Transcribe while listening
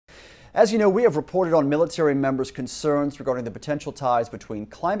As you know, we have reported on military members' concerns regarding the potential ties between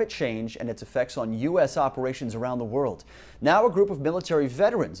climate change and its effects on U.S. operations around the world. Now a group of military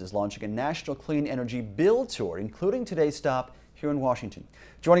veterans is launching a national clean energy build tour, including today's stop here in Washington.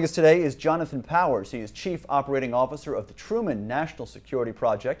 Joining us today is Jonathan Powers. He is Chief Operating Officer of the Truman National Security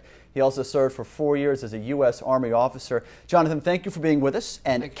Project. He also served for 4 years as a U.S. Army officer. Jonathan, thank you for being with us.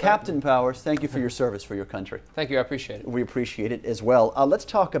 And Captain Powers, thank you for your service for your country. Thank you. I appreciate it. We appreciate it as well. Let's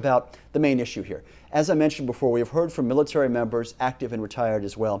talk about the main issue here. As I mentioned before, we have heard from military members, active and retired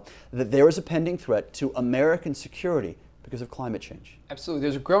as well, that there is a pending threat to American security because of climate change. Absolutely.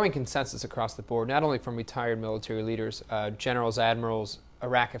 There's a growing consensus across the board, not only from retired military leaders, generals, admirals,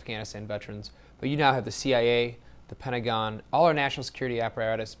 Iraq, Afghanistan veterans, but you now have the CIA, the Pentagon, all our national security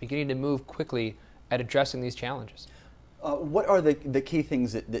apparatus beginning to move quickly at addressing these challenges. What are the key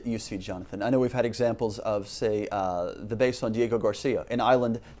things that you see, Jonathan? I know we've had examples of, say, the base on Diego Garcia, an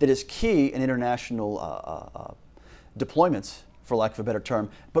island that is key in international deployments, for lack of a better term,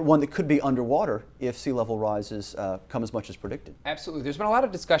 but one that could be underwater if sea level rises come as much as predicted. Absolutely. There's been a lot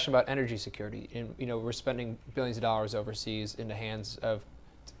of discussion about energy security. And, we're spending billions of dollars overseas in the hands of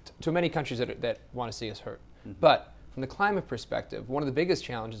too many countries that want to see us hurt. Mm-hmm. But from the climate perspective, one of the biggest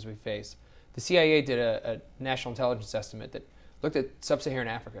challenges we face, the CIA did a national intelligence estimate that looked at sub-Saharan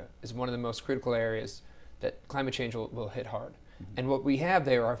Africa as one of the most critical areas that climate change will hit hard. Mm-hmm. And what we have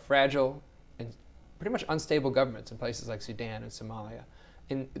there are fragile and pretty much unstable governments in places like Sudan and Somalia.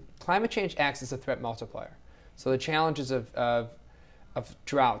 And climate change acts as a threat multiplier. So the challenges of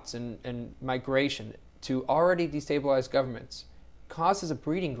droughts and migration to already destabilized governments causes a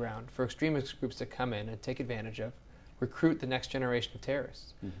breeding ground for extremist groups to come in and take advantage of, recruit the next generation of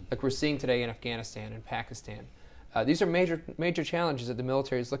terrorists, like we're seeing today in Afghanistan and Pakistan. These are major challenges that the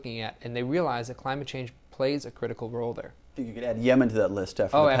military is looking at, and they realize that climate change plays a critical role there. I think you could add Yemen to that list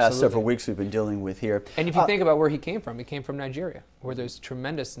after the past several weeks we've been dealing with here. And if you think about where he came from Nigeria, where there's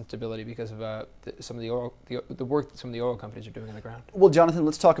tremendous instability because of some of the work that some of the oil companies are doing on the ground. Well, Jonathan,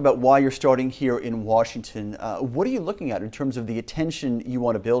 let's talk about why you're starting here in Washington. What are you looking at in terms of the attention you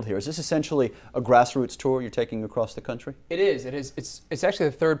want to build here? Is this essentially a grassroots tour you're taking across the country? It is. It is. It's actually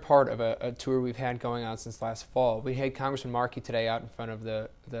the third part of a tour we've had going on since last fall. We had Congressman Markey today out in front of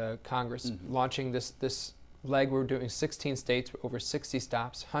the Congress launching this leg. We're doing 16 states, over 60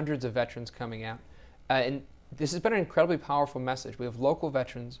 stops, hundreds of veterans coming out. And this has been an incredibly powerful message. We have local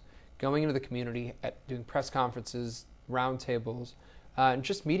veterans going into the community, doing press conferences, roundtables, and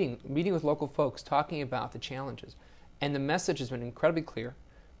just meeting with local folks, talking about the challenges. And the message has been incredibly clear.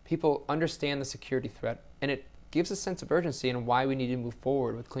 People understand the security threat, and it gives a sense of urgency in why we need to move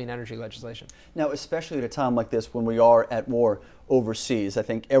forward with clean energy legislation. Now, especially at a time like this when we are at war overseas, I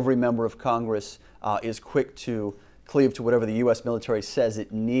think every member of Congress is quick to cleave to whatever the U.S. military says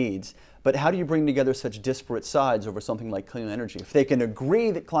it needs. But how do you bring together such disparate sides over something like clean energy? If they can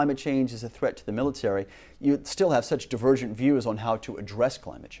agree that climate change is a threat to the military, you still have such divergent views on how to address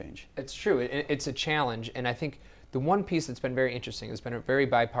climate change. It's true. It's a challenge. And I think the one piece that's been very interesting has been a very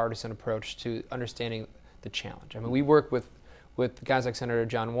bipartisan approach to understanding the challenge. I mean, we work with guys like Senator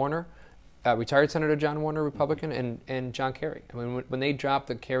John Warner, retired Senator John Warner, Republican, and John Kerry. I mean, when they dropped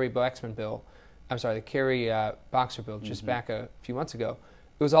the Kerry-Boxer bill just back a few months ago,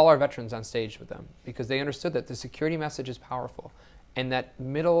 it was all our veterans on stage with them because they understood that the security message is powerful and that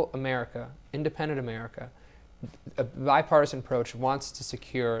middle America, independent America, a bipartisan approach wants to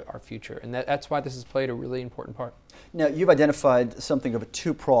secure our future, and that's why this has played a really important part. Now, you've identified something of a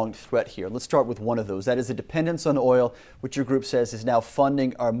two-pronged threat here. Let's start with one of those. That is the dependence on oil, which your group says is now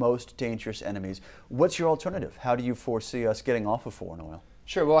funding our most dangerous enemies. What's your alternative? How do you foresee us getting off of foreign oil?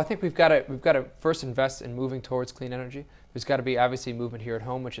 Sure. Well, I think we've got to first invest in moving towards clean energy. There's got to be obviously movement here at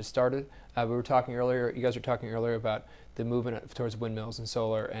home, which has started. You guys were talking earlier about the movement towards windmills and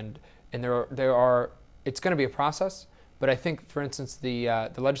solar, and it's going to be a process, but I think, for instance, the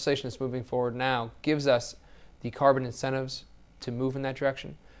legislation that's moving forward now gives us the carbon incentives to move in that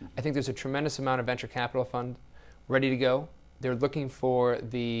direction. I think there's a tremendous amount of venture capital fund ready to go. They're looking for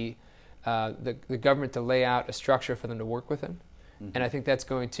the government to lay out a structure for them to work within, and I think that's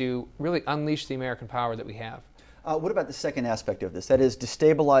going to really unleash the American power that we have. What about the second aspect of this? That is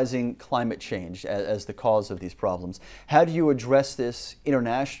destabilizing climate change as the cause of these problems. How do you address this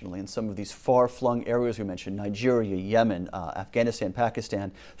internationally in some of these far-flung areas we mentioned, Nigeria, Yemen, Afghanistan,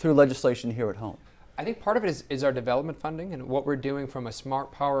 Pakistan, through legislation here at home? I think part of it is our development funding and what we're doing from a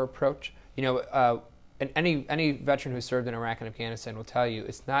smart power approach. And any veteran who served in Iraq and Afghanistan will tell you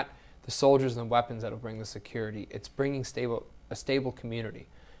it's not the soldiers and the weapons that will bring the security. It's bringing a stable community.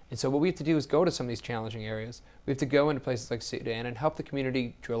 And so what we have to do is go to some of these challenging areas. We have to go into places like Sudan and help the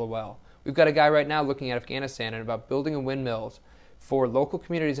community drill a well. We've got a guy right now looking at Afghanistan and about building windmills for local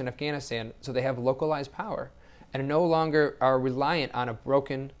communities in Afghanistan so they have localized power and no longer are reliant on a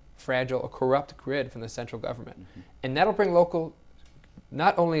broken, fragile, or corrupt grid from the central government. And that'll bring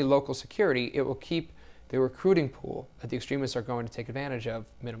not only local security, it will keep the recruiting pool that the extremists are going to take advantage of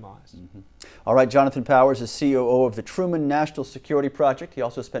minimized. All right, Jonathan Powers is COO of the Truman National Security Project. He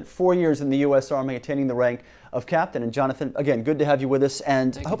also spent 4 years in the U.S. Army, attaining the rank of captain. And Jonathan, again, good to have you with us,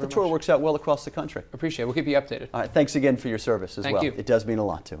 and I hope the tour works out well across the country. Appreciate it. We'll keep you updated. All right, thanks again for your service as well. Thank you. It does mean a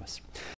lot to us.